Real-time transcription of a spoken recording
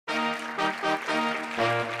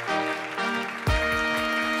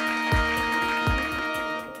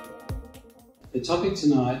topic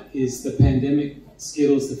tonight is the pandemic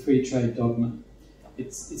Skittles the free trade dogma.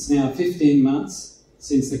 It's now 15 months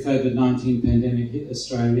since the COVID-19 pandemic hit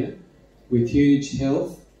Australia, with huge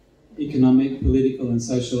health, economic, political and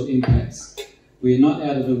social impacts. We are not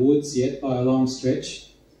out of the woods yet by a long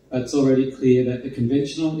stretch, but it's already clear that the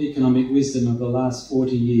conventional economic wisdom of the last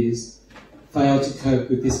 40 years failed to cope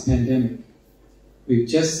with this pandemic. We've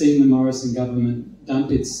just seen the Morrison government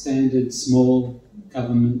dump its standard small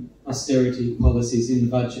government austerity policies in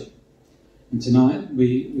the budget. And tonight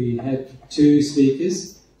we had two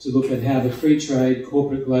speakers to look at how the free trade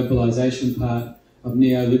corporate globalisation part of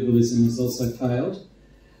neoliberalism has also failed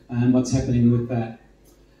and what's happening with that.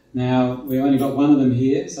 Now, we only got one of them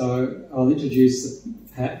here, so I'll introduce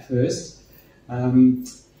Pat first.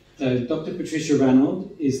 So Dr. Patricia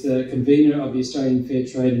Ranald is the convener of the Australian Fair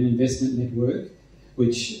Trade and Investment Network,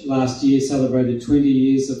 which last year celebrated 20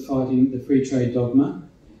 years of fighting the free trade dogma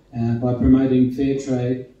by promoting fair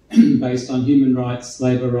trade based on human rights,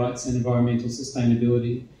 labour rights and environmental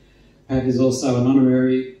sustainability. Pat is also an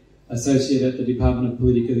honorary associate at the Department of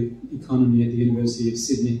Political Economy at the University of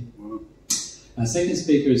Sydney. Our second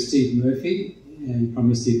speaker is Steve Murphy, and he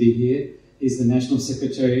promised he'd be here. He's the National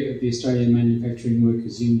Secretary of the Australian Manufacturing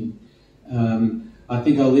Workers Union. I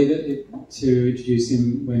think I'll leave it to introduce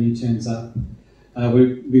him when he turns up.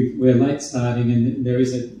 We're late starting and there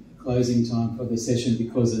is a closing time for the session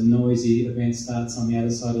because a noisy event starts on the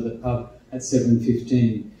other side of the pub at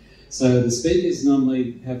 7:15. So the speakers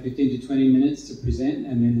normally have 15 to 20 minutes to present,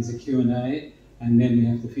 and then there's a Q&A, and then we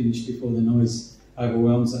have to finish before the noise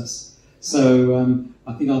overwhelms us. So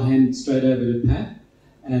I think I'll hand straight over to Pat,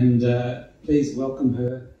 and please welcome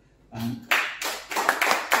her.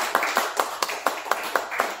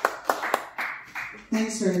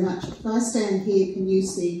 Thanks very much. If I stand here, can you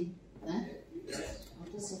see that? I'll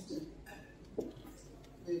just have to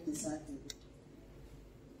move this over.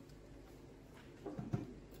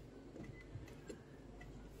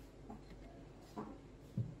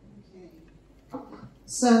 Okay.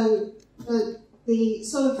 So the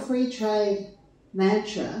sort of free trade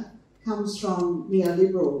mantra comes from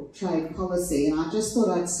neoliberal trade policy, and I just thought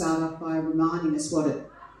I'd start off by reminding us what it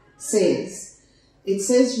says. It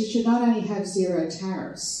says you should not only have zero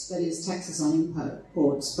tariffs, that is taxes on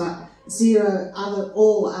imports, but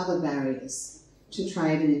all other barriers to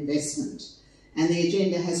trade and investment. And the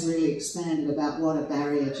agenda has really expanded about what a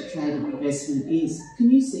barrier to trade and investment is.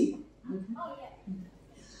 Can you see? Okay.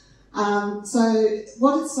 So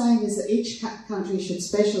what it's saying is that each country should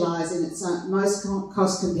specialise in its most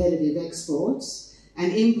cost-competitive exports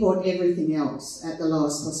and import everything else at the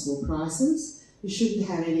lowest possible prices. You shouldn't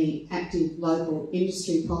have any active local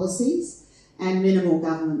industry policies and minimal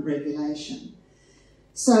government regulation.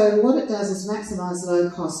 So what it does is maximise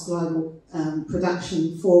low-cost global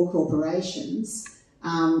production for corporations,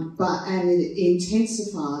 and it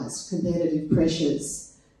intensifies competitive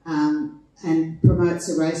pressures and promotes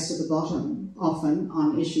a race to the bottom, often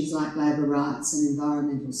on issues like labour rights and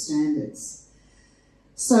environmental standards.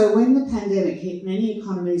 So when the pandemic hit, many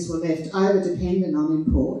economies were left over-dependent on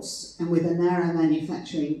imports and with a narrow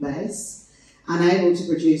manufacturing base, unable to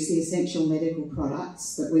produce the essential medical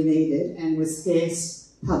products that we needed and with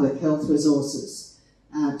scarce public health resources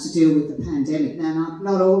to deal with the pandemic. Now,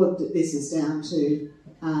 not all of this is down to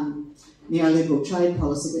neoliberal trade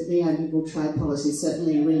policy, but neoliberal trade policy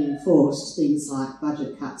certainly reinforced things like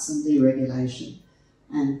budget cuts and deregulation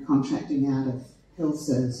and contracting out of health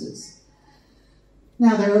services.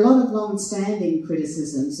 Now, there are a lot of long-standing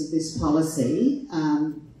criticisms of this policy.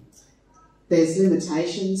 There's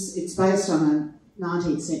limitations. It's based on a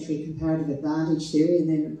 19th century comparative advantage theory, and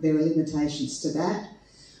then there are limitations to that.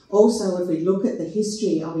 Also, if we look at the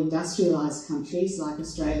history of industrialised countries like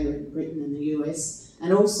Australia and Britain and the US,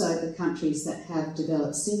 and also the countries that have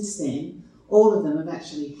developed since then, all of them have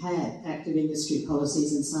actually had active industry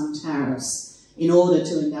policies and some tariffs in order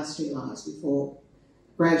to industrialise before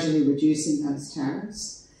gradually reducing those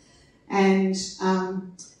tariffs. And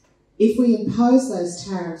if we impose those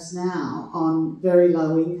tariffs now on very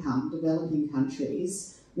low income developing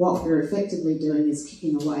countries, what we're effectively doing is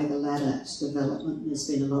kicking away the ladder to development, and there's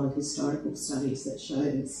been a lot of historical studies that show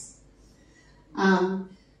this.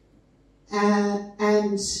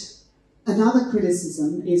 And another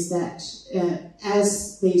criticism is that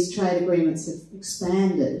as these trade agreements have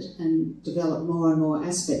expanded and developed more and more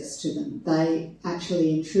aspects to them, they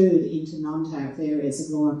actually intrude into non-tariff areas of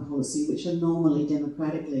law and policy which are normally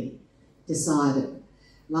democratically decided,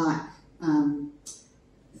 like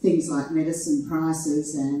things like medicine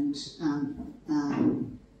prices and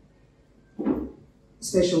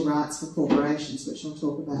special rights for corporations, which I'll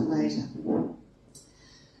talk about later.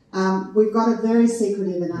 We've got a very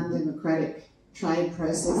secretive and undemocratic trade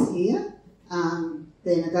process here.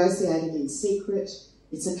 They're negotiated in secret.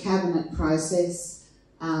 It's a cabinet process.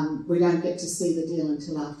 We don't get to see the deal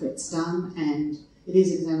until after it's done, and it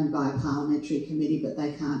is examined by a parliamentary committee, but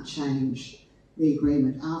they can't change the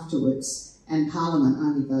agreement afterwards. And Parliament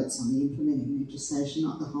only votes on the implementing legislation,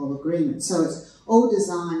 not the whole agreement. So it's all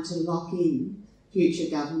designed to lock in future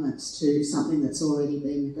governments to something that's already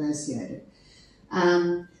been negotiated.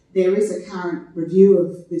 There is a current review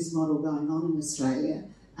of this model going on in Australia,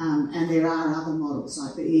 and there are other models,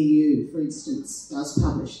 like the EU, for instance, does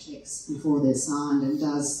publish texts before they're signed and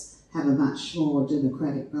does have a much more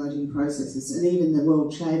democratic voting processes, and even the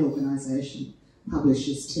World Trade Organization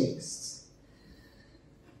publishes texts.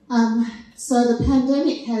 So the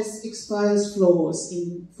pandemic has exposed flaws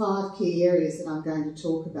in 5 key areas that I'm going to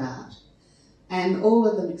talk about, and all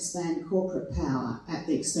of them expand corporate power at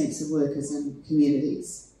the expense of workers and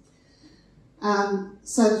communities.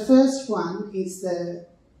 So the first one is the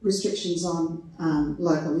restrictions on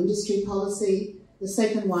local industry policy. The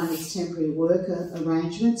second one is temporary worker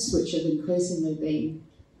arrangements, which have increasingly been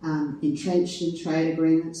entrenched in trade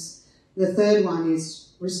agreements. The third one is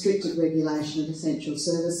restricted regulation of essential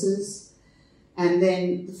services. And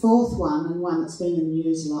then the fourth one, and one that's been in the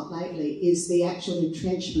news a lot lately, is the actual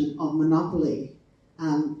entrenchment of monopoly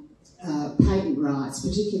patent rights,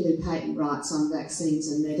 particularly patent rights on vaccines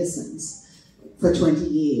and medicines, for 20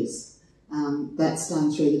 years. That's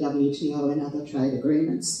done through the WTO and other trade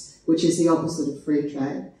agreements, which is the opposite of free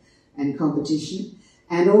trade and competition,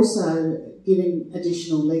 and also giving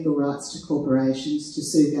additional legal rights to corporations to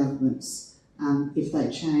sue governments if they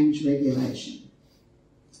change regulation.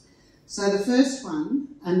 So the first one,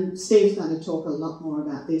 and Steve's going to talk a lot more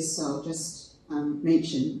about this, so I'll just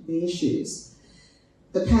mention the issues.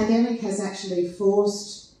 The pandemic has actually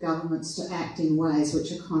forced governments to act in ways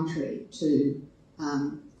which are contrary to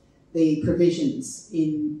the provisions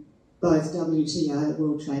in both WTO,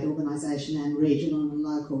 World Trade Organization, and regional and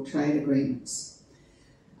local trade agreements.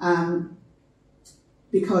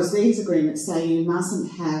 Because these agreements say you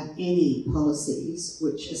mustn't have any policies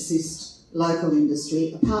which assist local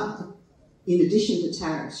industry. In addition to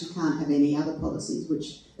tariffs, you can't have any other policies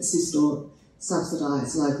which assist or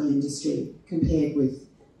subsidise local industry compared with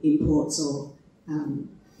imports or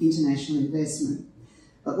international investment.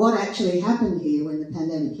 But what actually happened here when the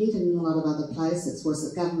pandemic hit, and in a lot of other places, was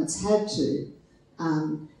that governments had to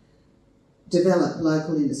develop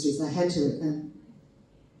local industries. They had to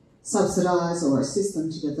subsidise or assist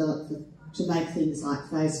them to make things like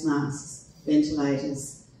face masks,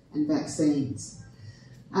 ventilators and vaccines.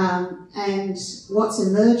 And what's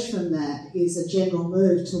emerged from that is a general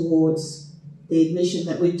move towards the admission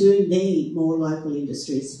that we do need more local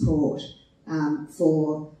industry support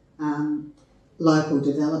for local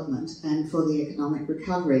development and for the economic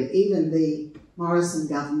recovery. Even the Morrison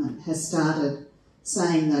government has started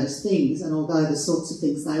saying those things, and although the sorts of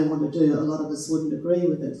things they want to do, a lot of us wouldn't agree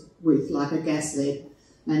with like a gas-led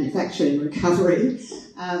manufacturing recovery,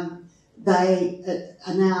 they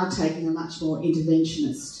are now taking a much more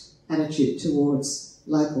interventionist attitude towards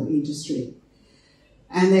local industry.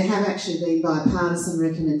 And there have actually been bipartisan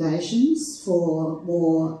recommendations for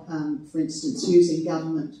more, for instance, using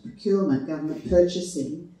government procurement, government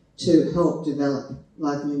purchasing, to help develop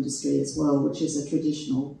local industry as well, which is a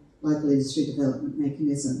traditional local industry development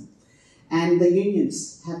mechanism. And the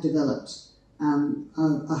unions have developed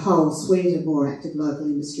a whole suite of more active local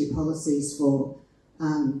industry policies for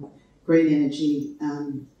green energy,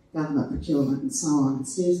 government procurement and so on. And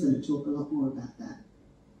Steve's going to talk a lot more about that.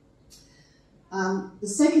 The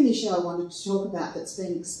second issue I wanted to talk about that's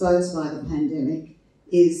been exposed by the pandemic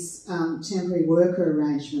is temporary worker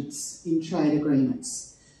arrangements in trade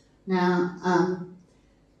agreements. Now,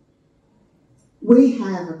 we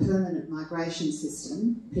have a permanent migration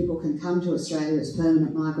system. People can come to Australia as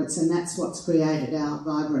permanent migrants, and that's what's created our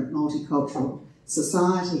vibrant multicultural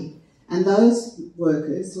society. And those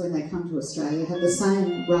workers, when they come to Australia, have the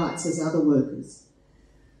same rights as other workers.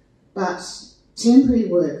 But temporary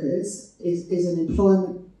workers is an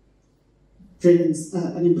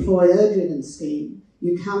employer-driven scheme.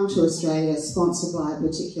 You come to Australia sponsored by a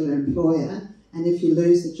particular employer, and if you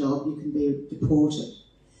lose the job, you can be deported.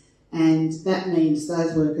 And that means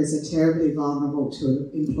those workers are terribly vulnerable to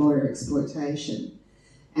employer exploitation.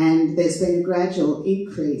 And there's been a gradual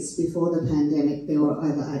increase. Before the pandemic, there were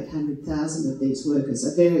over 800,000 of these workers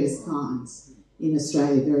of various kinds in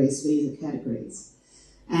Australia, various visa categories.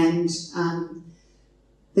 And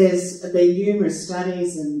there's been numerous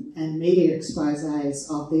studies and media exposés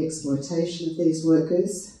of the exploitation of these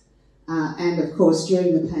workers. And of course,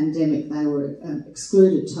 during the pandemic, they were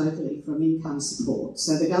excluded totally from income support.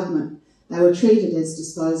 So the government, they were treated as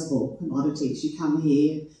disposable commodities. You come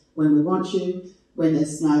here when we want you, when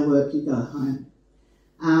there's no work, you go home.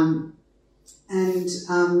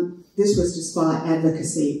 This was despite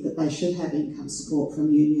advocacy that they should have income support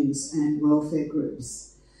from unions and welfare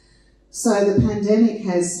groups. So the pandemic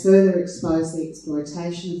has further exposed the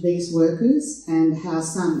exploitation of these workers and how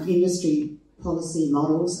some industry policy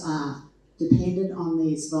models are dependent on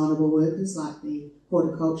these vulnerable workers, like the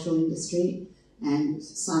horticultural industry and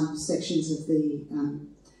some sections of the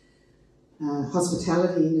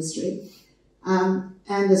hospitality industry. And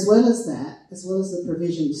as well as that, as well as the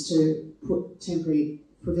provisions to put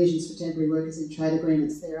provisions for temporary workers in trade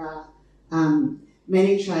agreements, there are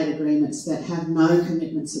many trade agreements that have no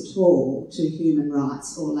commitments at all to human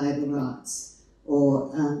rights or labour rights.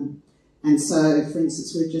 And so, for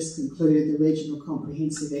instance, we've just concluded the Regional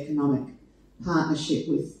Comprehensive Economic Partnership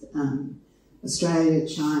with Australia,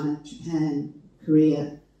 China, Japan,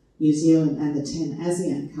 Korea, New Zealand and the 10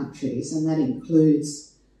 ASEAN countries, and that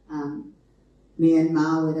includes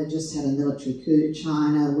Myanmar, where they just had a military coup,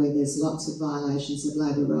 China, where there's lots of violations of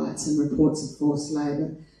labour rights and reports of forced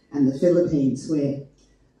labour, and the Philippines, where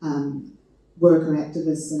worker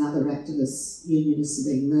activists and other activists, unionists,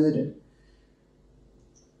 are being murdered.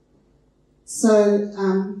 So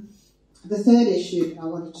the third issue I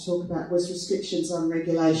wanted to talk about was restrictions on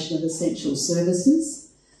regulation of essential services.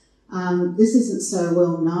 This isn't so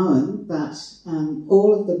well known, but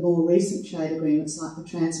all of the more recent trade agreements, like the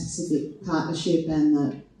Trans-Pacific Partnership and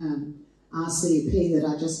the RCEP that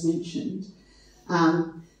I just mentioned,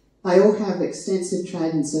 they all have extensive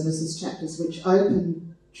trade and services chapters which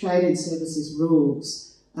open trade and services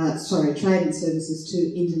trade and services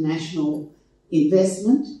to international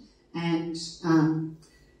investment and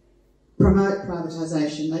promote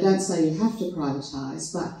privatisation. They don't say you have to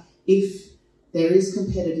privatise, but if there is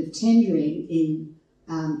competitive tendering,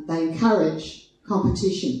 they encourage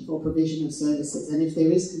competition for provision of services, and if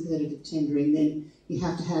there is competitive tendering, then you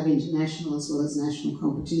have to have international as well as national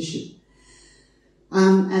competition.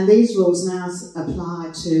 And these rules now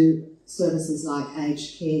apply to services like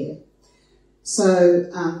aged care. So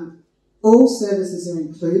all services are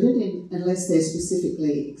included unless they're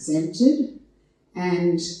specifically exempted,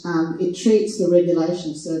 and it treats the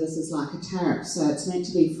regulation of services like a tariff, so it's meant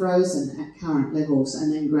to be frozen at current levels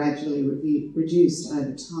and then gradually reduced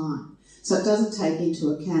over time. So it doesn't take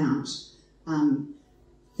into account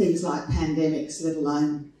things like pandemics, let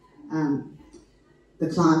alone the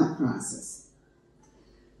climate crisis.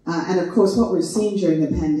 And of course, what we've seen during the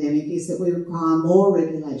pandemic is that we require more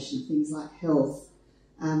regulation of things like health,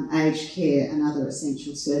 aged care and other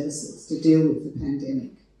essential services to deal with the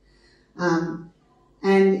pandemic.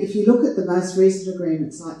 And if you look at the most recent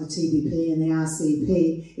agreements like the TPP and the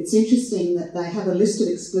RCEP, it's interesting that they have a list of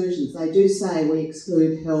exclusions. They do say we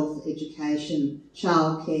exclude health, education,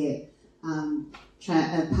 childcare,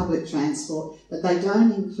 public transport, but they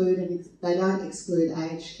don't exclude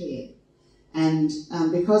aged care. And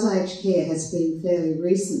because aged care has been fairly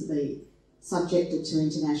recently subjected to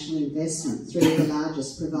international investment, three of the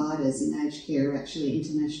largest providers in aged care are actually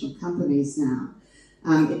international companies now.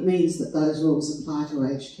 It means that those rules apply to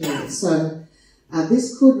aged care. So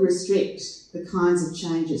this could restrict the kinds of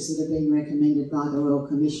changes that are being recommended by the Royal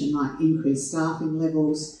Commission, like increased staffing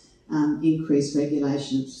levels, increased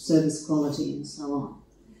regulation of service quality and so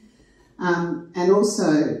on. And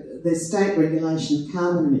also the state regulation of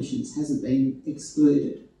carbon emissions hasn't been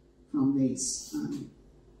excluded from these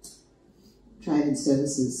trade and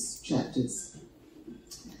services chapters.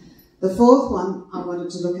 The fourth one I wanted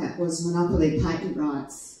to look at was monopoly patent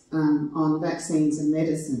rights on vaccines and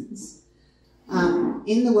medicines.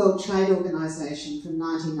 In the World Trade Organization from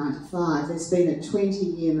 1995, there's been a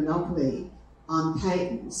 20-year monopoly on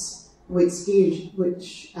patents, which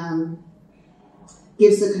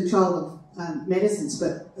gives the control of medicines,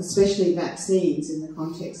 but especially vaccines in the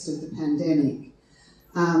context of the pandemic.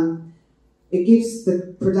 It gives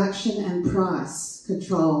the production and price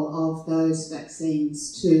control of those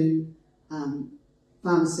vaccines to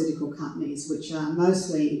pharmaceutical companies, which are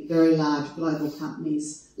mostly very large global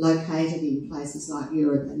companies located in places like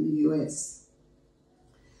Europe and the US.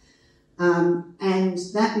 And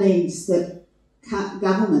that means that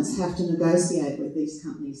governments have to negotiate with these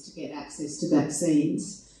companies to get access to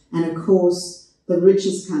vaccines. And of course, the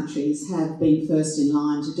richest countries have been first in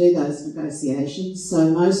line to do those negotiations. So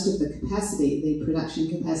most of the capacity, the production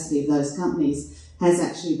capacity of those companies has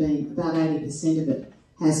actually been, about 80% of it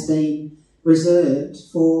has been reserved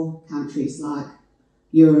for countries like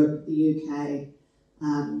Europe, the UK,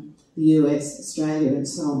 the US, Australia and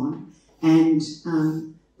so on. and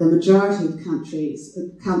the majority of countries,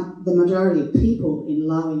 the majority of people in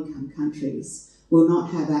low-income countries will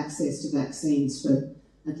not have access to vaccines for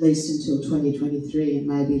at least until 2023 and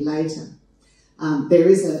maybe later. There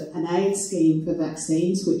is an aid scheme for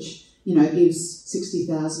vaccines which, you know, gives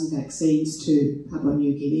 60,000 vaccines to Papua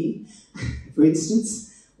New Guinea, for instance,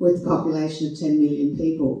 with a population of 10 million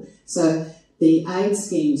people. So the aid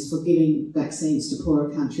schemes for giving vaccines to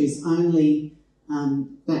poorer countries only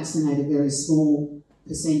vaccinate a very small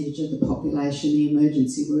percentage of the population, the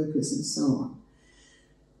emergency workers and so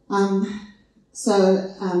on.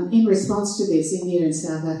 In response to this, India and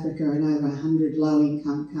South Africa and over 100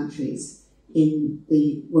 low-income countries in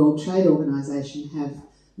the World Trade Organization have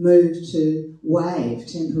moved to waive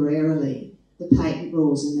temporarily the patent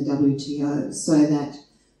rules in the WTO so that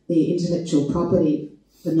the intellectual property,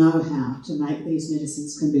 the know-how to make these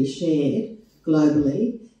medicines can be shared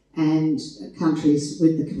globally, and countries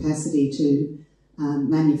with the capacity to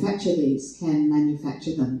manufacture these can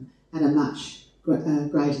manufacture them at a much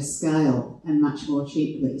greater scale and much more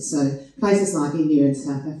cheaply. So places like India and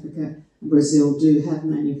South Africa and Brazil do have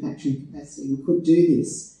manufacturing capacity and could do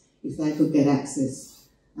this if they could get access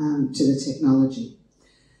to the technology.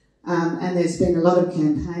 And there's been a lot of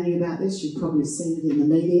campaigning about this. You've probably seen it in the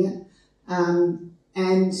media.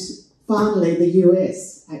 And finally, the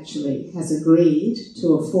US actually has agreed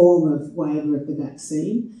to a form of waiver of the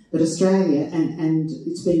vaccine, but Australia, and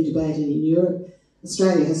it's been debated in Europe,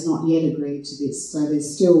 Australia has not yet agreed to this. So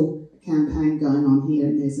there's still a campaign going on here,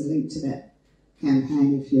 and there's a link to that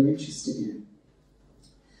campaign if you're interested in it.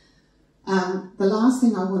 The last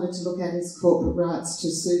thing I wanted to look at is corporate rights to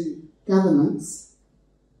sue governments.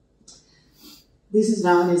 This is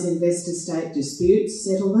known as Investor-State Dispute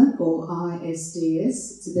Settlement, or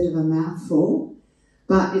ISDS. It's a bit of a mouthful,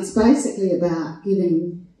 but it's basically about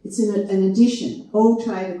giving, it's an addition. All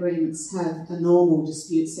trade agreements have a normal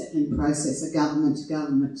dispute settling process, a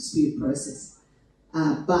government-to-government dispute process.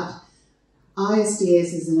 But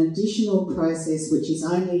ISDS is an additional process which is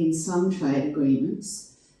only in some trade agreements,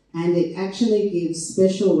 and it actually gives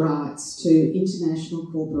special rights to international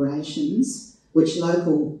corporations, which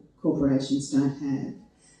local corporations don't have,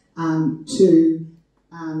 to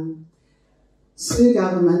sue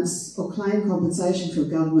governments or claim compensation from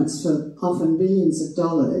governments for often billions of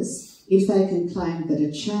dollars if they can claim that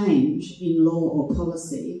a change in law or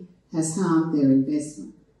policy has harmed their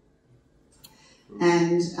investment.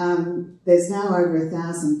 And there's now over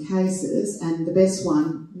 1,000 cases, and the best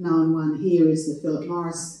known one here is the Philip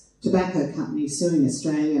Morris Tobacco Company suing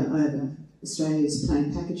Australia over Australia's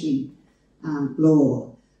plain packaging law.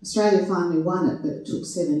 Australia finally won it, but it took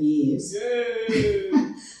 7 years.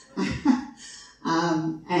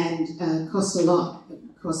 And cost a lot. It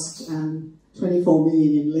cost 24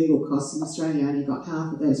 million in legal costs, and Australia only got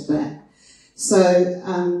half of those back. So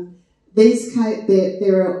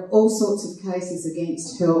there are all sorts of cases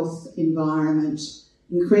against health, environment,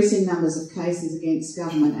 increasing numbers of cases against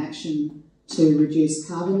government action to reduce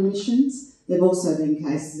carbon emissions. There have also been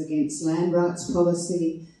cases against land rights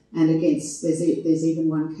policy, and against, there's even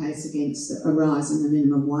one case against a rise in the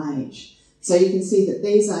minimum wage. So you can see that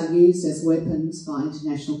these are used as weapons by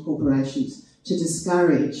international corporations to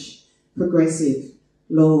discourage progressive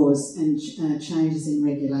laws and changes in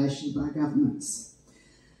regulation by governments.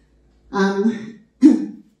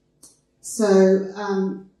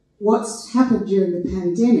 What's happened during the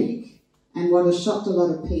pandemic, and what has shocked a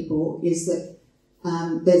lot of people, is that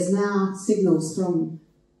there's now signals from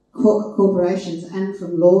corporations and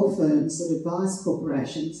from law firms that advise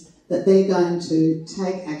corporations that they're going to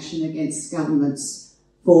take action against governments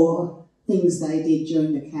for things they did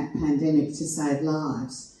during the pandemic to save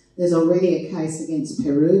lives. There's already a case against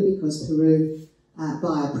Peru, because Peru,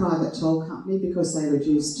 by a private toll company, because they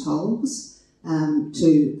reduced tolls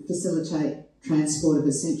to facilitate transport of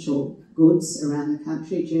essential goods around the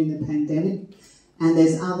country during the pandemic. And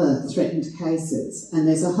there's other threatened cases, and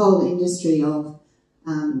there's a whole industry of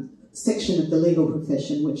section of the legal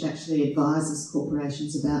profession which actually advises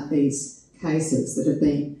corporations about these cases, that have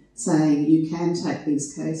been saying you can take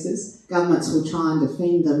these cases. Governments will try and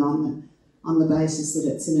defend them on the basis that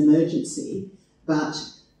it's an emergency, but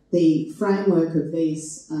the framework of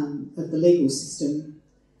these of the legal system,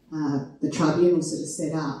 the tribunals that are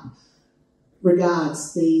set up,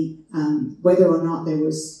 regards the whether or not there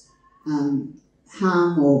was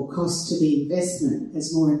harm or cost to the investment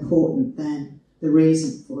as more important than the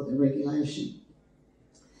reason for the regulation.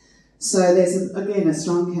 So there's, again, a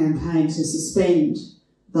strong campaign to suspend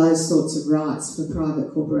those sorts of rights for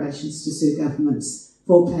private corporations to sue governments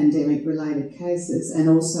for pandemic-related cases, and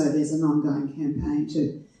also there's an ongoing campaign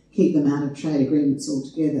to keep them out of trade agreements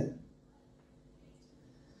altogether.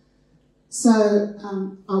 So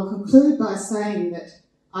I'll conclude by saying that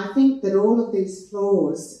I think that all of these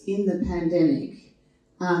flaws in the pandemic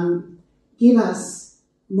give us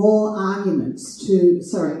more arguments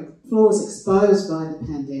flaws exposed by the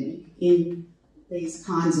pandemic in these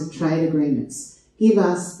kinds of trade agreements give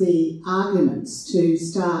us the arguments to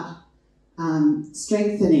start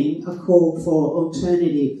strengthening a call for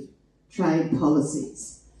alternative trade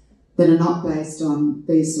policies that are not based on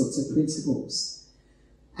these sorts of principles.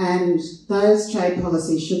 And those trade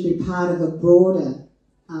policies should be part of a broader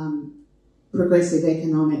progressive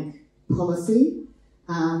economic policy,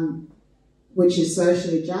 which is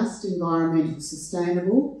socially just, environmentally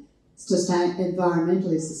sustainable,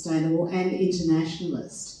 and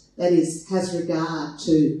internationalist. That is, has regard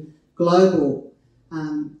to global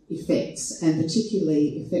effects, and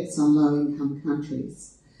particularly effects on low-income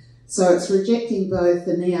countries. So it's rejecting both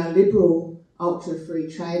the neoliberal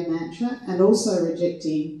ultra-free trade mantra and also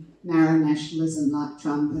rejecting narrow nationalism like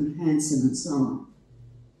Trump and Hanson and so on.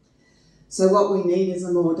 So what we need is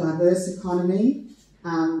a more diverse economy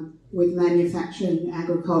with manufacturing,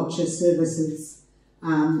 agriculture, services,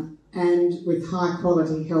 and with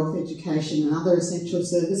high-quality health, education and other essential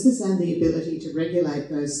services, and the ability to regulate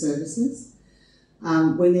those services.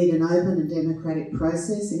 We need an open and democratic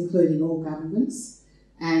process, including all governments,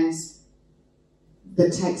 and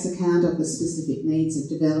that takes account of the specific needs of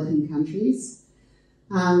developing countries.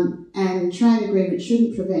 And trade agreements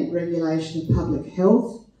shouldn't prevent regulation of public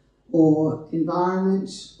health or environment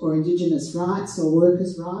or Indigenous rights or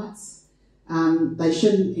workers' rights. They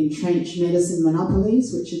shouldn't entrench medicine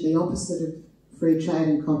monopolies, which are the opposite of free trade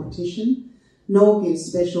and competition, nor give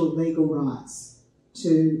special legal rights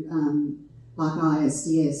to, like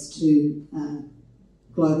ISDS, to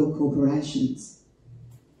global corporations.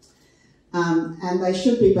 And they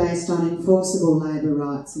should be based on enforceable labour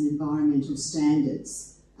rights and environmental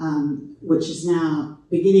standards, which is now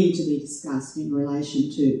beginning to be discussed in relation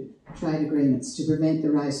to trade agreements to prevent the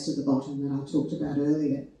race to the bottom that I talked about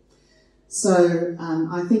earlier. So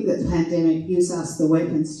I think that the pandemic gives us the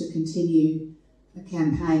weapons to continue a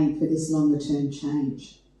campaign for this longer term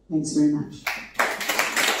change. Thanks very much.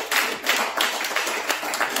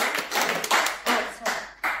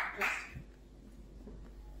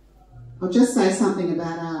 I'll just say something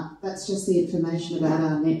about that's just the information about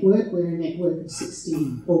our network. We're a network of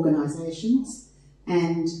 60 organisations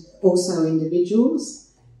and also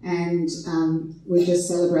individuals, and we just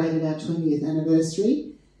celebrated our 20th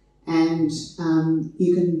anniversary, and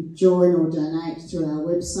you can join or donate through our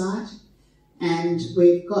website, and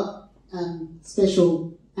we've got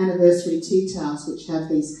special anniversary tea towels which have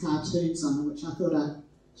these cartoons on them, which I thought I'd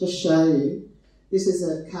just show you. This is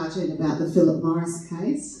a cartoon about the Philip Morris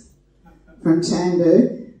case from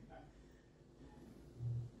Tambu,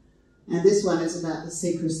 and this one is about the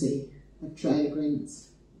secrecy of trade agreements.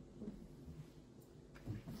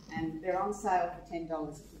 And they're on sale for $10 if you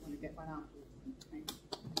want to get one up.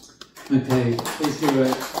 Okay, please give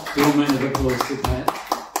a warm round of applause to Pat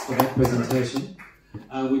for that presentation.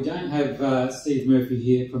 We don't have Steve Murphy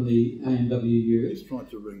here from the AMWU. He's trying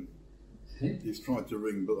to ring. Okay. He's trying to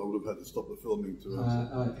ring, but I would have had to stop the filming to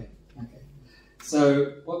answer. Okay.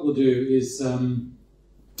 So what we'll do is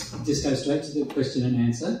just go straight to the question and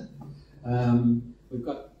answer. We've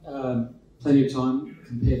got plenty of time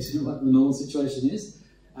compared to what the normal situation is.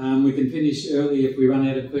 We can finish early if we run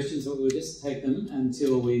out of questions, but we'll just take them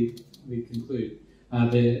until we conclude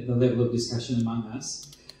the level of discussion among us.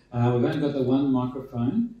 We've only got the one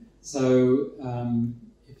microphone, so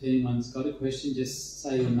if anyone's got a question, just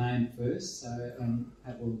say your name first, so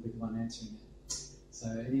Pat will be the one answering it. So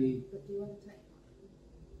any... But do you want to take?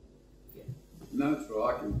 No, it's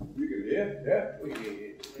right. You can hear? Yeah? We can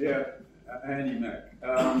hear. Yeah. Andy Mack.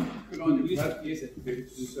 Good on you, Pat. Yes,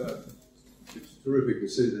 it's terrific to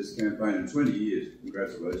see this campaign in 20 years.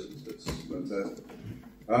 Congratulations. That's fantastic.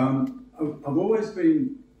 I've always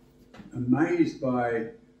been amazed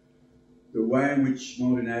by the way in which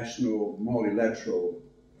multinational, multilateral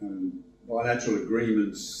and bilateral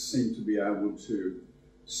agreements seem to be able to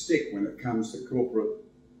stick when it comes to corporate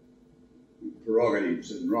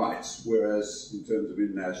prerogatives and rights, whereas in terms of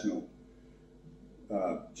international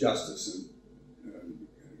justice and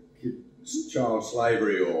child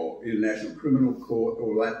slavery or international criminal court,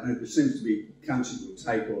 all that, and it seems to be countries will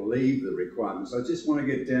take or leave the requirements. I just want to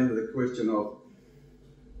get down to the question of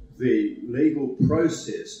the legal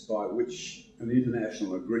process by which an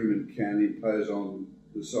international agreement can impose on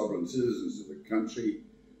the sovereign citizens of the country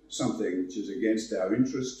something which is against our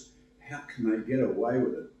interest. How can they get away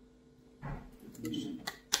with it?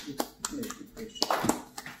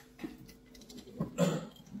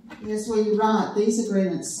 Yes, well, you're right. These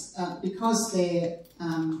agreements, because they're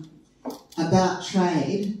about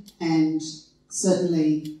trade, and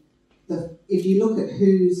certainly if you look at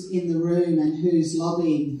who's in the room and who's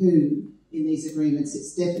lobbying who in these agreements,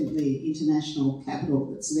 it's definitely international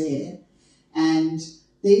capital that's there. And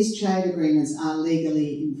these trade agreements are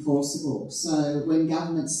legally enforceable. So when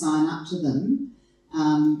governments sign up to them,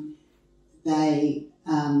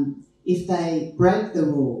 if they break the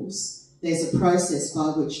rules, there's a process by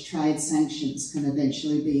which trade sanctions can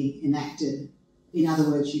eventually be enacted. In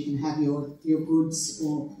other words, you can have your goods,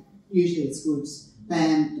 or usually it's goods,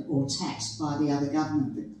 banned or taxed by the other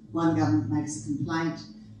government. One government makes a complaint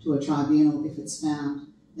to a tribunal if it's found,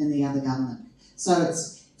 then the other government. So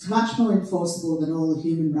it's much more enforceable than all the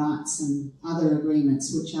human rights and other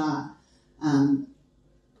agreements, which are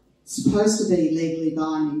supposed to be legally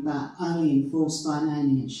binding but only enforced by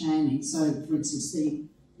naming and shaming. So, for instance, the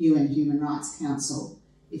UN Human Rights Council,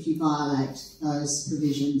 if you violate those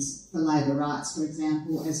provisions for labour rights, for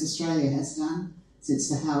example, as Australia has done since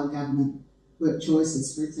the Howard government, work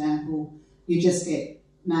choices, for example, you just get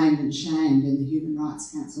named and shamed in the Human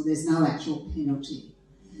Rights Council. There's no actual penalty.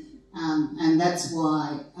 And that's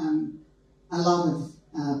why a lot of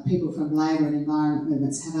people from labour and environment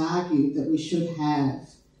movements have argued that we should have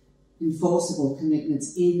enforceable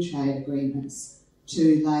commitments in trade agreements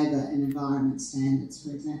to labour and environment standards,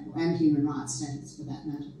 for example, and human rights standards for that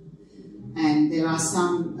matter. And there are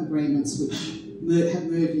some agreements which have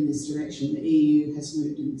moved in this direction. The EU has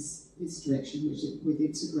moved in this direction with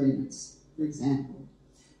its agreements, for example.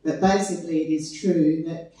 But basically it is true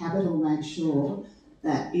that capital makes sure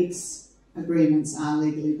that its agreements are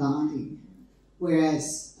legally binding,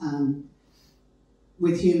 whereas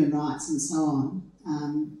with human rights and so on,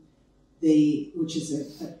 the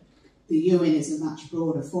UN is a much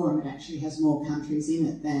broader forum. It actually has more countries in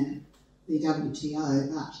it than the WTO,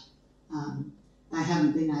 but they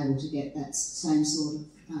haven't been able to get that same sort of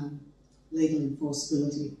legal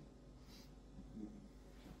enforceability.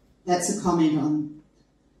 That's a comment on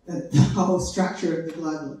the whole structure of the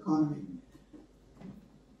global economy.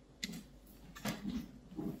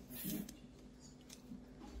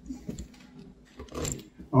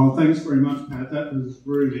 Oh, thanks very much, Pat. That was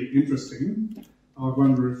really interesting. I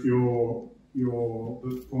wonder if the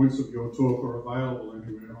points of your talk are available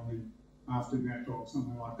anywhere on the AfterNet or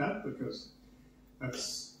something like that, because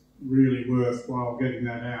that's really worthwhile getting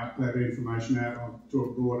that out, that information out to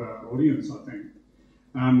a broader audience, I think.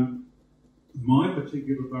 My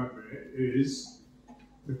particular bugbear is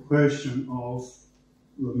the question of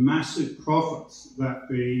the massive profits that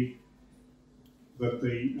the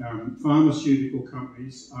pharmaceutical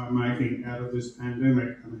companies are making out of this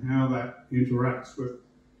pandemic, and how that interacts with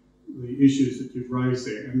the issues that you've raised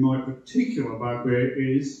there. And my particular bugbear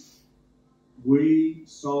is we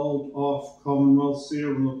sold off Commonwealth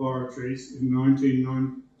Serum Laboratories in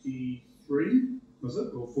 1993, was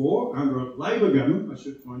it, or 4, under a Labor government, I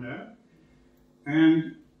should point out.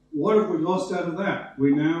 And what have we lost out of that?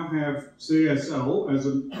 We now have CSL as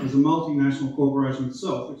a multinational corporation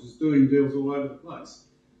itself, which is doing deals all over the place.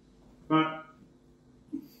 But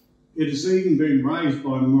it has even been raised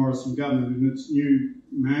by the Morrison government in its new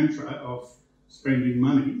mantra of spending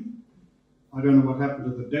money. I don't know what happened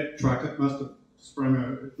to the debt truck. It must have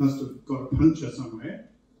got a puncture somewhere.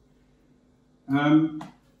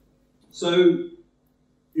 So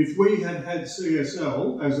if we had had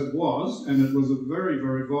CSL as it was, and it was a very,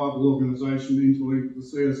 very viable organisation interlinked with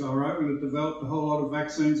the CSIRO, and it developed a whole lot of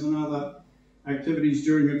vaccines and other activities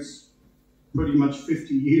during its pretty much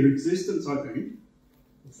 50-year existence, I think,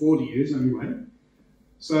 40 years anyway.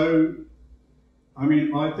 So, I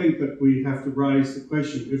mean, I think that we have to raise the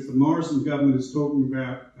question, if the Morrison government is talking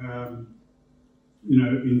about,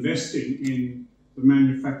 investing in the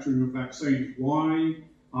manufacturing of vaccines, why,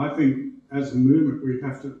 I think, as a movement, we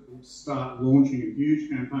have to start launching a huge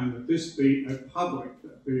campaign that this be a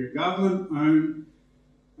government-owned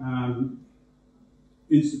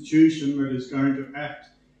institution that is going to act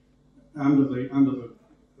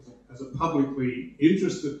as a publicly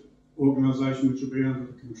interested organisation, which will be under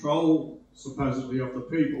the control, supposedly, of the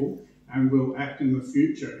people, and will act in the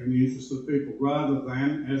future in the interest of the people, rather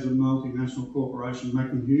than as a multinational corporation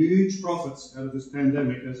making huge profits out of this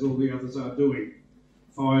pandemic, as all the others are doing.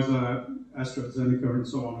 Pfizer, AstraZeneca and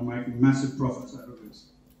so on are making massive profits out of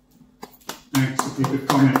this. Thanks, if you could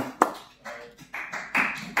comment.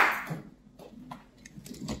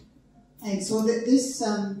 Thanks. Well, this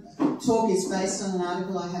talk is based on an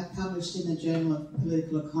article I have published in the Journal of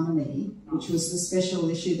Political Economy, which was the special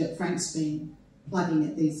issue that Frank's been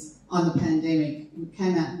plugging on the pandemic It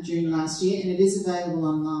came out in June last year, and it is available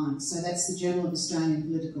online. So that's the Journal of Australian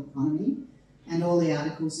Political Economy, and all the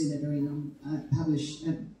articles in it are published,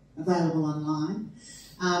 available online.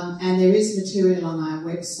 And there is material on our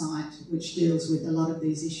website which deals with a lot of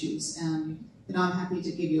these issues. But I'm happy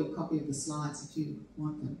to give you a copy of the slides if you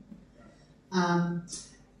want them. I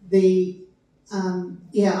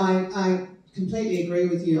completely agree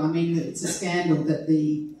with you. I mean, it's a scandal that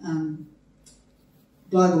the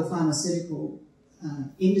global pharmaceutical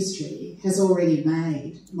industry has already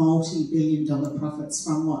made multi-billion-dollar profits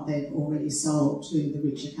from what they've already sold to the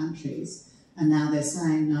richer countries. And now they're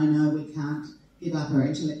saying, no, we can't give up our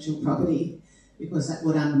intellectual property because that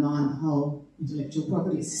would undermine the whole intellectual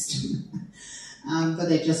property system. But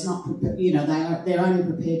they're just not prepared, they're only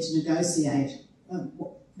prepared to negotiate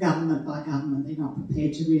government by government. They're not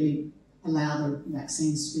prepared to really allow the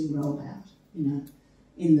vaccines to be rolled out,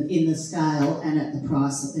 in the scale and at the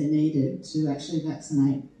price that they're needed to actually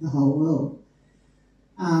vaccinate the whole world.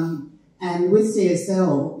 And with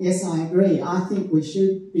CSL, yes, I agree. I think we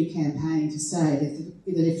should be campaigning to say that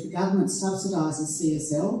if the government subsidises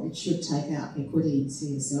CSL, it should take out equity in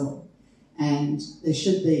CSL. And there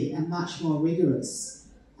should be a much more rigorous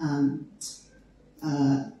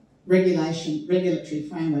regulatory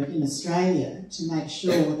framework in Australia to make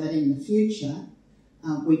sure that in the future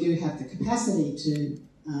we do have the capacity to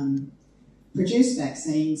produce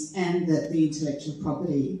vaccines, and that the intellectual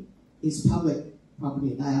property is public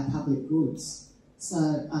property, they are public goods.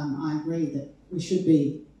 So I agree that we should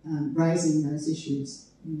be raising those issues.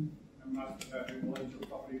 And most of that intellectual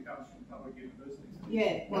property comes from public universities.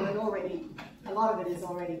 Yeah, well, a lot of it is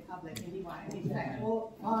already public anyway. In fact,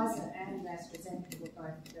 all Pfizer and AstraZeneca were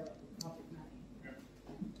both developed with public money.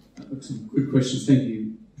 Look, some good questions. Thank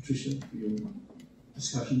you, Patricia, for your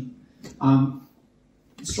discussion.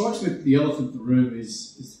 It strikes me that the elephant in the room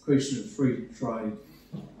is the question of free trade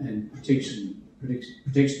and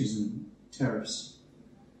protectionism, tariffs.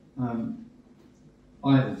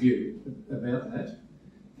 I have a view about that,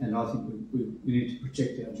 and I think we need to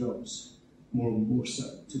protect our jobs more and more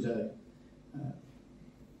so today.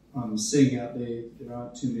 I'm seeing out there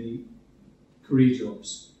aren't too many career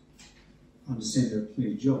jobs. I understand there are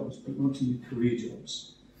plenty of jobs, but not too many career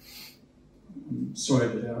jobs. I'm sorry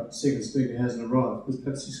that our second speaker hasn't arrived, but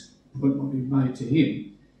perhaps this point might be made to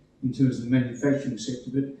him in terms of the manufacturing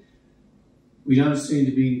sector, but we don't seem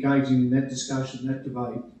to be engaging in that discussion, that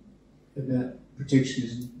debate about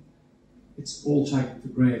protectionism. It's all taken for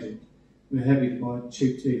granted. We're happy to buy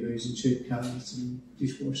cheap TVs and cheap cars and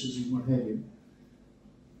dishwashers and what have you.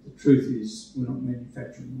 The truth is, we're not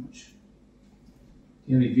manufacturing much. Do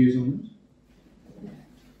you have any views on this?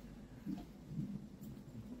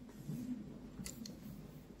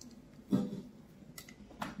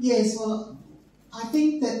 Yes, well, I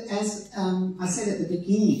think that, as I said at the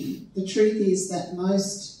beginning, the truth is that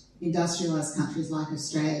most industrialised countries like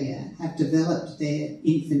Australia have developed their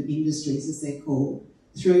infant industries, as they're called,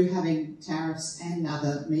 through having tariffs and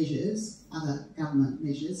other measures, other government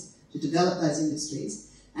measures, to develop those industries.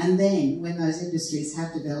 And then, when those industries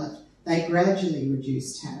have developed, they gradually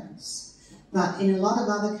reduce tariffs. But in a lot of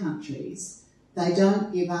other countries, they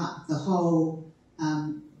don't give up the whole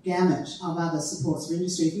gamut of other supports for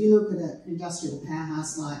industry. If you look at an industrial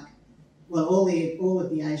powerhouse like, well, all of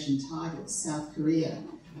the Asian tigers, South Korea,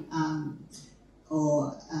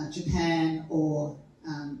 or Japan, or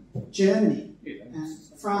Germany,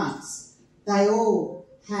 France, they all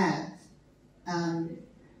have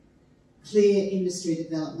clear industry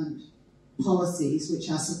development policies which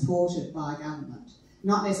are supported by government,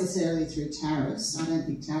 not necessarily through tariffs. I don't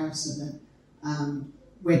think tariffs are the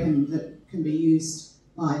weapon that can be used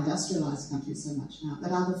by industrialised countries so much now,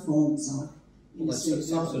 but other forms of industry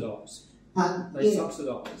development. Subsidise. They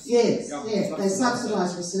subsidise. Yes, they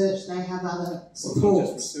subsidise research. They have other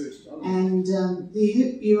supports, and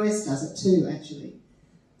the US does it too, actually.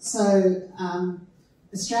 So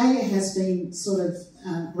Australia has been sort of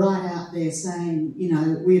right out there saying,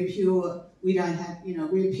 we're pure. We don't have,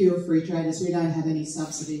 we're pure free traders. We don't have any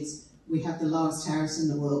subsidies. We have the lowest tariffs in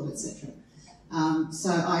the world, etc. So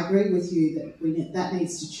I agree with you that that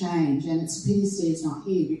needs to change, and it's a pity Steve's not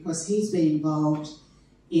here because he's been involved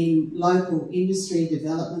in local industry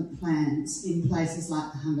development plans in places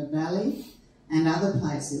like the Hunter Valley and other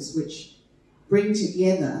places which bring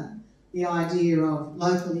together the idea of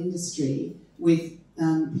local industry with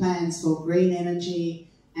plans for green energy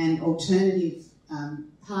and alternative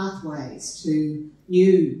pathways to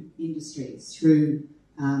new industries through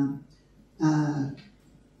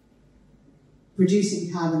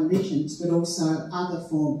reducing carbon emissions, but also other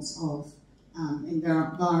forms of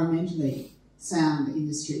environmentally sound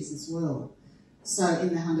industries as well. So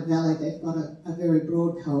in the Hunter Valley, they've got a very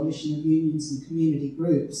broad coalition of unions and community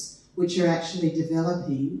groups which are actually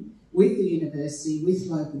developing with the university, with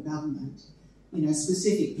local government,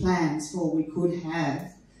 specific plans for we could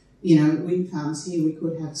have, wind farms here, we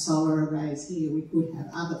could have solar arrays here, we could have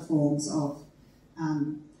other forms of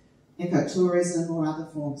ecotourism or other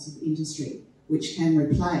forms of industry which can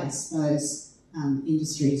replace those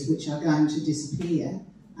industries which are going to disappear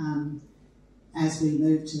as we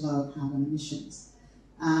move to lower carbon emissions.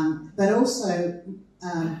 But also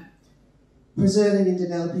preserving and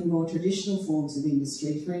developing more traditional forms of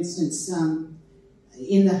industry. For instance,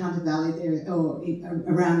 in the Hunter Valley or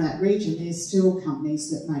around that region, there's still companies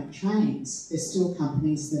that make trains. There's still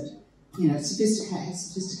companies that have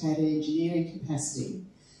sophisticated engineering capacity.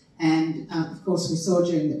 And of course, we saw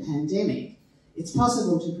during the pandemic, it's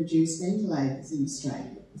possible to produce ventilators in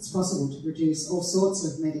Australia. It's possible to produce all sorts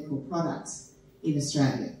of medical products in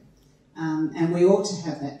Australia. And we ought to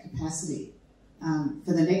have that capacity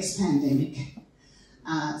for the next pandemic.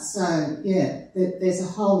 There's a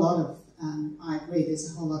whole lot of, I agree, there's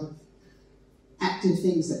a whole lot of active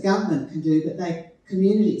things that government can do, but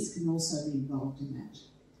communities can also be involved in that,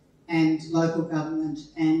 and local government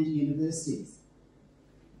and universities.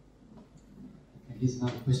 Okay, here's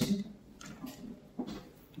another question.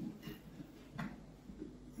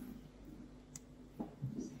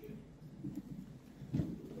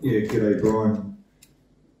 Yeah, g'day, Brian.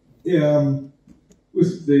 Yeah,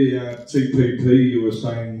 with the TPP, you were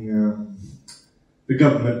saying the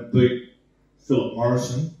government beat Philip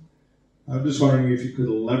Morrison. I'm just wondering if you could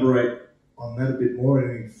elaborate on that a bit more.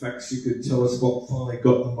 Any facts you could tell us what finally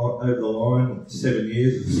got them over the line? 7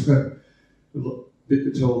 years, a bit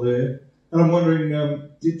to tell there. And I'm wondering,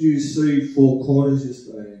 did you see Four Corners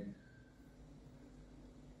yesterday?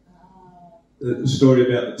 The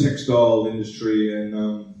story about the textile industry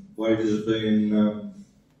and wages are being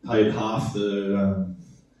paid half the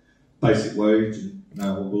basic wage.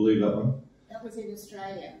 No, we'll leave that one. That was in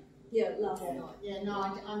Australia. Yeah, last night. Yeah,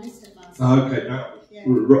 no, I missed it last night. night. Okay, no, yeah.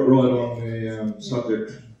 Right on the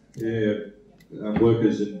subject. Yeah,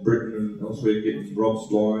 workers in Britain and elsewhere getting robbed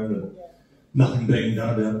blind and nothing being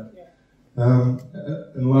done about it. Yeah.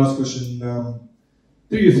 And last question,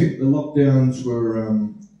 do you think the lockdowns were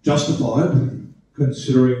justified,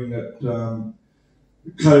 considering that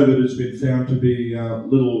COVID has been found to be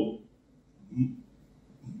little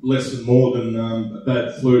less and more than a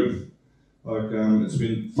bad flu? Like it's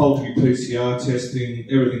been faulty PCR testing,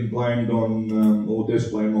 everything blamed on, or just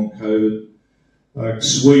blamed on COVID. Like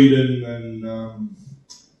Sweden and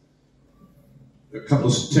a couple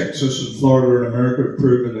of Texas and Florida and America have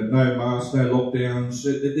proven that no masks, no lockdowns,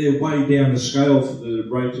 they're way down the scale for the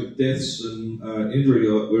rate of deaths and injury,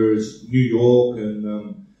 whereas New York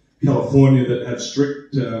and California that have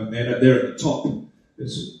strict, and they're at the top.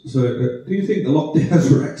 So do you think the lockdowns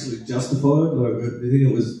were actually justified? Like, do you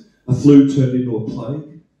think it was a flu turned into a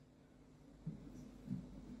plague?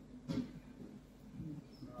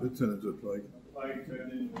 It turned into a plague. A plague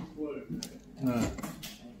turned into a flu.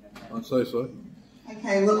 I'd say so.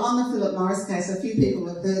 Okay, well, on the Philip Morris case, a few people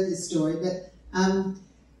have heard this story, but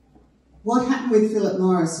what happened with Philip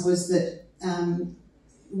Morris was that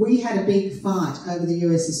we had a big fight over the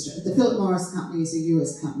US. The Philip Morris company is a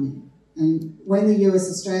US company, and when the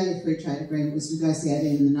US-Australia Free Trade Agreement was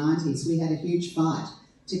negotiated in the 90s, we had a huge fight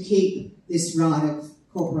to keep this right of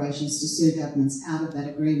corporations to sue governments out of that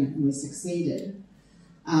agreement, and we succeeded.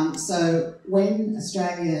 So when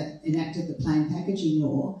Australia enacted the plain packaging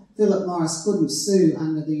law, Philip Morris couldn't sue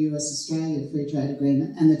under the US-Australia Free Trade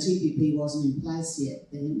Agreement, and the TPP wasn't in place yet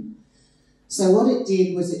then. So what it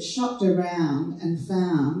did was it shopped around and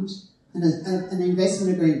found an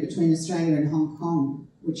investment agreement between Australia and Hong Kong,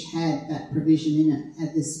 which had that provision in it,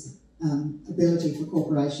 had this ability for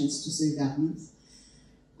corporations to sue governments.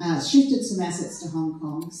 Shifted some assets to Hong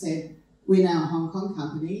Kong, said, we're now a Hong Kong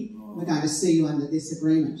company, we're going to sue you under this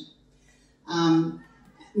agreement.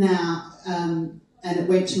 And it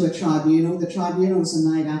went to a tribunal. The tribunals are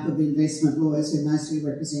made up of investment lawyers who mostly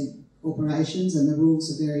represent corporations, and the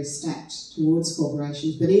rules are very stacked towards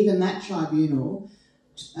corporations. But even that tribunal,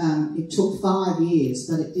 it took 5 years,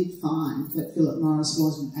 but it did find that Philip Morris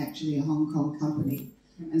wasn't actually a Hong Kong company.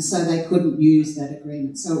 And so they couldn't use that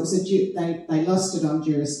agreement. So it was they lost it on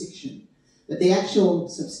jurisdiction. But the actual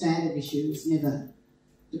substantive issue was never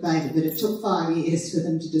debated. But it took 5 years for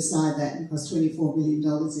them to decide that, and cost $24 million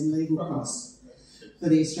in legal costs for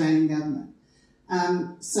the Australian government.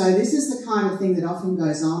 So this is the kind of thing that often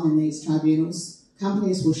goes on in these tribunals.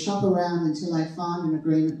 Companies will shop around until they find an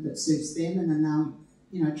agreement that suits them, and then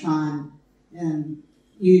they'll try and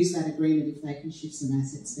use that agreement if they can shift some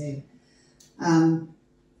assets there.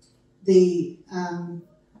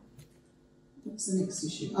 What's the next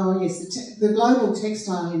issue? Oh yes, the global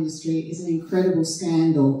textile industry is an incredible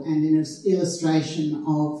scandal and an illustration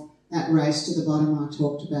of that race to the bottom I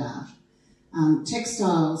talked about.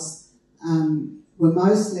 Textiles were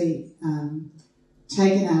mostly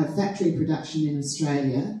taken out of factory production in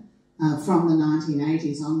Australia from the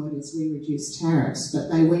 1980s onward as we reduced tariffs, but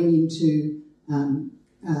they went into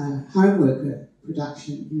home worker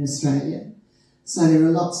production in Australia. So there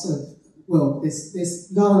are lots of, well,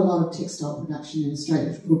 there's not a lot of textile production in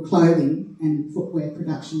Australia, for clothing and footwear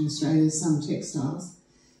production in Australia. There's some textiles.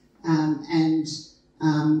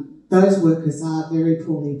 Those workers are very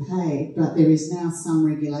poorly paid, but there is now some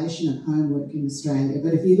regulation of homework in Australia.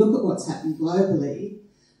 But if you look at what's happened globally,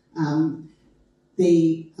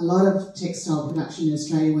 a lot of textile production in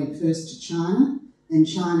Australia went first to China, then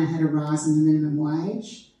China had a rise in the minimum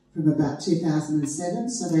wage from about 2007,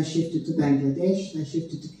 so they shifted to Bangladesh, they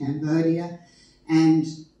shifted to Cambodia, and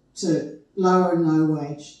to lower and low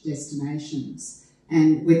wage destinations.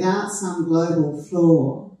 And without some global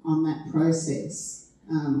floor on that process,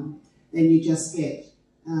 then you just get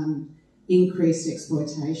increased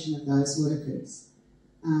exploitation of those workers.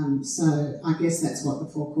 So I guess that's what the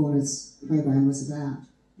Four Corners program was about.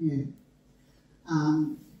 Yeah.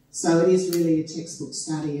 So it is really a textbook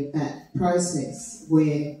study of that process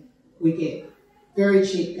where we get very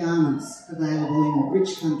cheap garments available in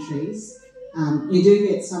rich countries. You do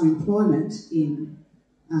get some employment in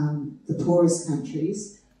the poorest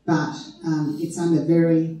countries, but it's under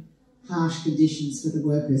very harsh conditions for the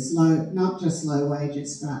workers. Not just low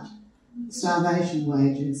wages, but starvation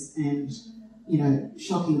wages and,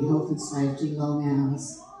 shocking health and safety, long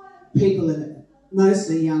hours. People are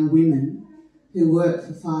mostly young women who work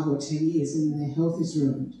for 5 or 10 years and their health is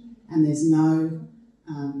ruined, and there's no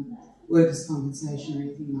workers' compensation or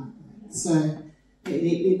anything like that. So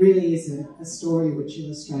it really is a story which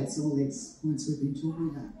illustrates all these points we've been talking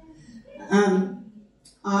about.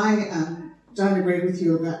 I don't agree with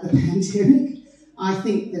you about the pandemic. I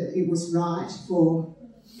think that it was right for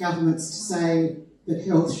governments to say that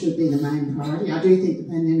health should be the main priority. I do think the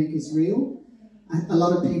pandemic is real. A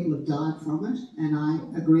lot of people have died from it, and I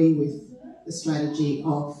agree with the strategy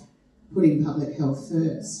of putting public health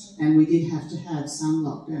first. And we did have to have some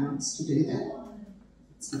lockdowns to do that.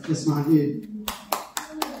 It's not just my view.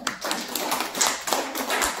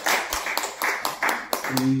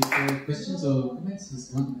 Any further questions or comments?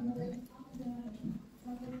 There's one.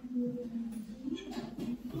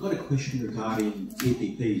 I've got a question regarding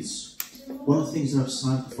TPPs. One of the things that I've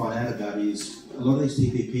started to find out about is a lot of these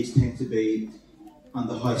TPPs tend to be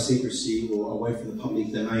under high secrecy or away from the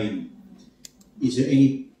public domain. Is there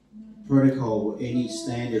any protocol or any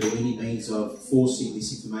standard or any means of forcing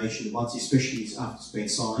this information, once, especially after it's been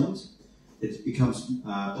signed, that it becomes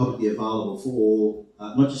publicly available for all,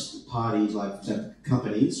 not just parties like, for example,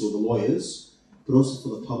 companies or the lawyers, but also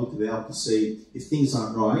for the public to be able to see if things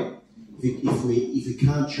aren't right. If we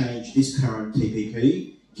can't change this current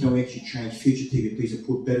TPP, can we actually change future TPPs and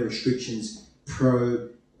put better restrictions pro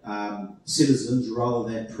citizens rather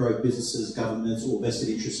than pro businesses, governments, or vested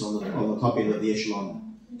interests on the top end of the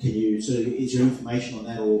echelon? Can you is there information on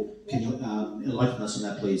that, or can you enlighten us on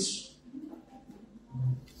that, please?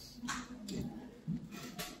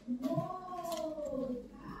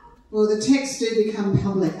 Well, the texts do become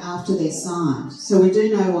public after they're signed, so we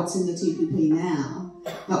do know what's in the TPP now,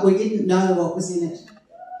 but we didn't know what was in it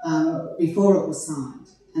before it was signed,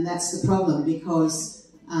 and that's the problem, because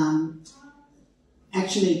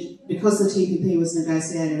actually, because the TPP was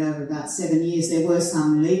negotiated over about 7 years, there were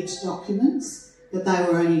some leaked documents, but they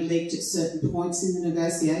were only leaked at certain points in the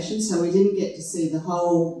negotiation, so we didn't get to see the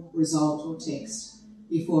whole result or text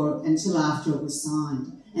until after it was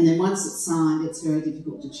signed. And then once it's signed, it's very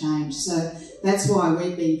difficult to change. So that's why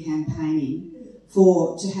we've been campaigning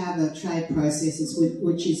to have a trade process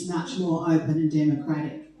which is much more open and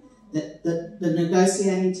democratic. That the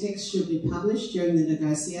negotiating text should be published during the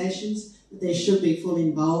negotiations, but there should be full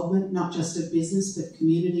involvement, not just of business, but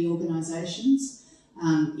community organisations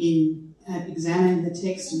in examining the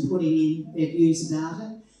text and putting in their views about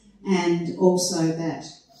it. And also that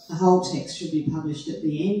the whole text should be published at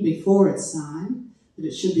the end before it's signed, but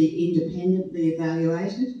it should be independently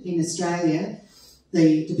evaluated. In Australia,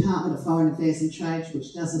 the Department of Foreign Affairs and Trade,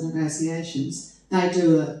 which does the negotiations, they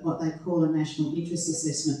do what they call a national interest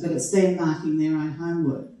assessment, but it's them marking their own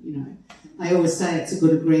homework, They always say it's a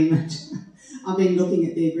good agreement. I've been looking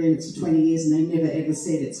at the agreements for 20 years and they've never ever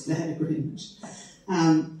said it's a bad agreement.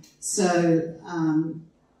 And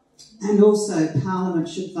also Parliament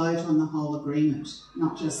should vote on the whole agreement,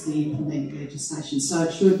 not just the implementing legislation. So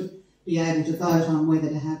it should be able to vote on whether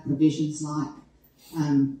to have provisions like,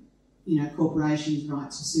 corporations'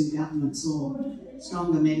 rights to sue governments or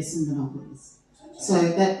stronger medicine monopolies. So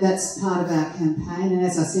that's part of our campaign, and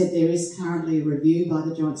as I said, there is currently a review by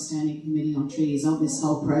the Joint Standing Committee on Treaties of this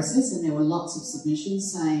whole process, and there were lots of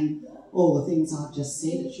submissions saying all the things I've just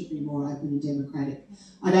said. It should be more open and democratic.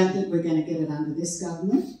 I don't think we're going to get it under this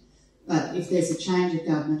government, but if there's a change of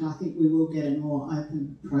government, I think we will get a more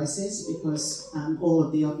open process because all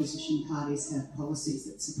of the opposition parties have policies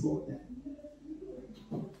that support that.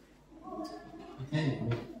 Okay,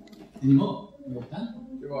 any more? We're done.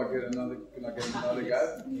 Do I get another? Can I get another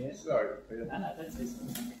go? Yes. Sorry, Peter. No, that's this.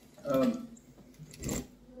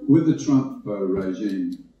 With the Trump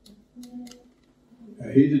regime,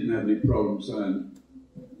 he didn't have any problem saying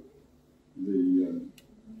the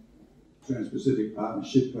Trans-Pacific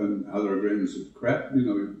Partnership and other agreements are crap,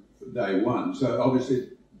 day one. So obviously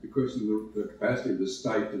the question of the capacity of the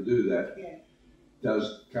state to do that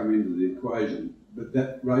does come into the equation. But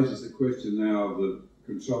that raises the question now of the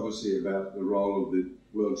controversy about the role of the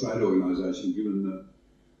World Trade Organization, given that it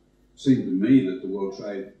seemed to me that the World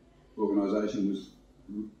Trade Organization was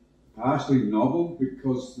partially novel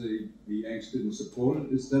because the Yanks didn't support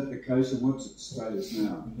it. Is that the case, and what's its status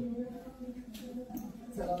now?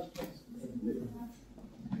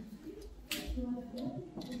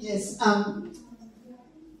 Yes,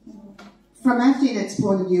 from AFDNet's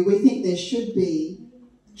point of view, we think there should be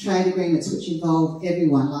trade agreements which involve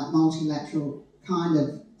everyone, like multilateral kind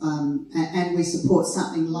of, and we support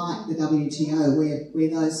something like the WTO where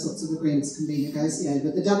those sorts of agreements can be negotiated.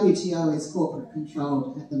 But the WTO is corporate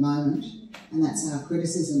controlled at the moment, and that's our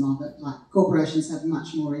criticism of it. Like, corporations have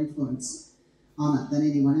much more influence on it than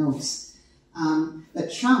anyone else.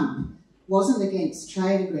 But Trump wasn't against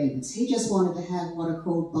trade agreements. He just wanted to have what are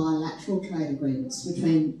called bilateral trade agreements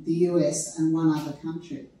between the US and one other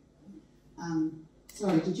country.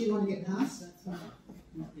 Sorry, did you want to get past?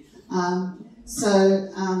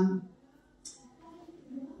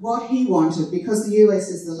 What he wanted, because the US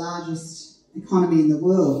is the largest economy in the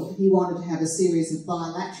world, he wanted to have a series of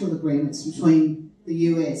bilateral agreements between the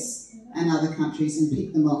US and other countries and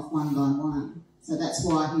pick them off one by one. So that's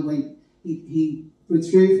why he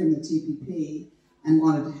withdrew from the TPP and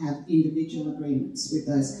wanted to have individual agreements with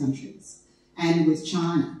those countries. And with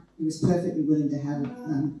China, he was perfectly willing to have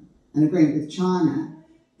an agreement with China,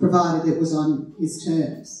 provided it was on his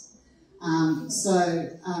terms.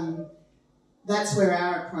 That's where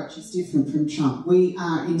our approach is different from Trump. We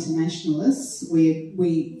are internationalists.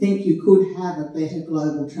 We think you could have a better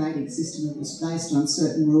global trading system that was based on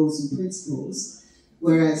certain rules and principles,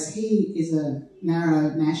 whereas he is a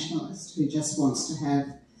narrow nationalist who just wants to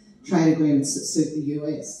have trade agreements that suit the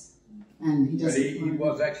US. And he doesn't. But he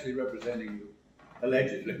was actually representing,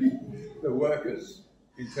 allegedly, the workers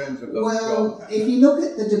in terms of those jobs. If you look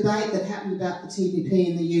at the debate that happened about the TPP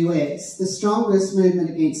in the US, the strongest movement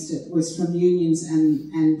against it was from unions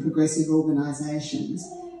and progressive organisations.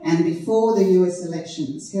 And before the US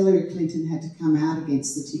elections, Hillary Clinton had to come out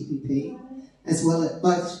against the TPP, as well as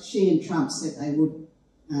both she and Trump said they would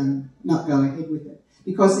not go ahead with it,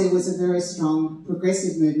 because there was a very strong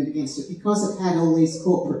progressive movement against it, because it had all these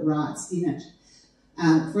corporate rights in it.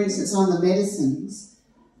 For instance, on the medicines,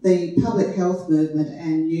 the public health movement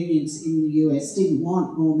and unions in the US didn't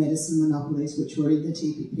want more medicine monopolies, which were in the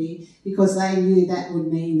TPP, because they knew that would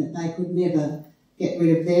mean that they could never get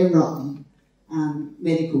rid of their rotten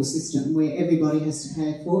medical system where everybody has to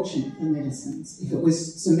pay a fortune for medicines if it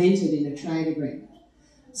was cemented in a trade agreement.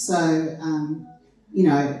 So,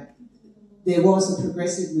 there was a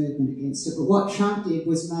progressive movement against it, but what Trump did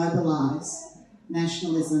was mobilise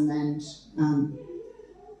nationalism and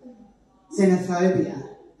xenophobia,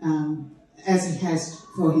 as he has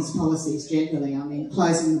for his policies generally. I mean,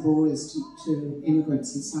 closing the borders to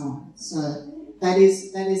immigrants and so on. So that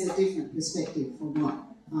is a different perspective from what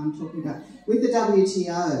I'm talking about. With the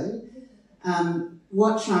WTO,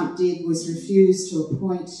 what Trump did was refuse to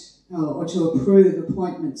appoint or to approve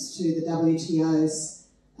appointments to the WTO's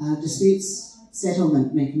disputes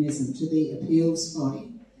settlement mechanism, to the appeals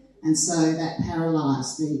body. And so that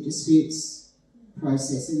paralysed the disputes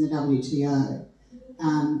process in the WTO.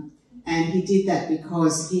 And he did that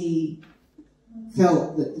because he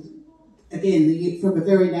felt that, again, from a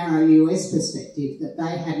very narrow US perspective, that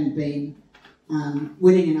they hadn't been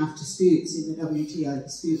winning enough disputes in the WTO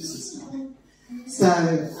dispute system. So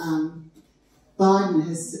Biden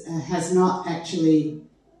has not actually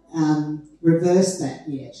reversed that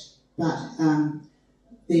yet, but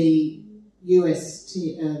the US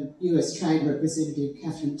Trade Representative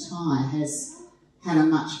Catherine Tai has had a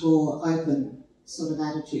much more open sort of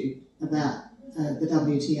attitude about the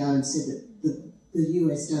WTO and said that the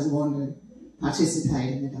US doesn't want to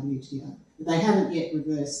participate in the WTO. But they haven't yet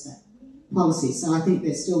reversed that policy, so I think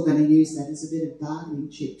they're still going to use that as a bit of bargaining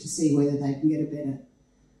chip to see whether they can get a better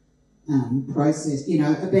process,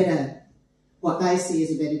 what they see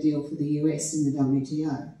as a better deal for the US in the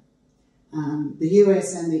WTO. The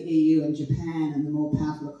US and the EU and Japan and the more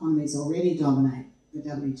powerful economies already dominate the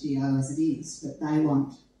WTO as it is, but they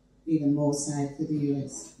want even more say for the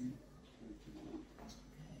US.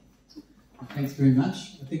 Thanks very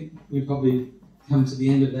much. I think we've probably come to the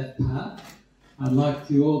end of that part. I'd like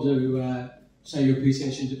you all to show your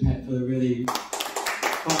appreciation to Pat for the really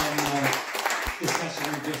fine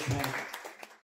discussion we just had.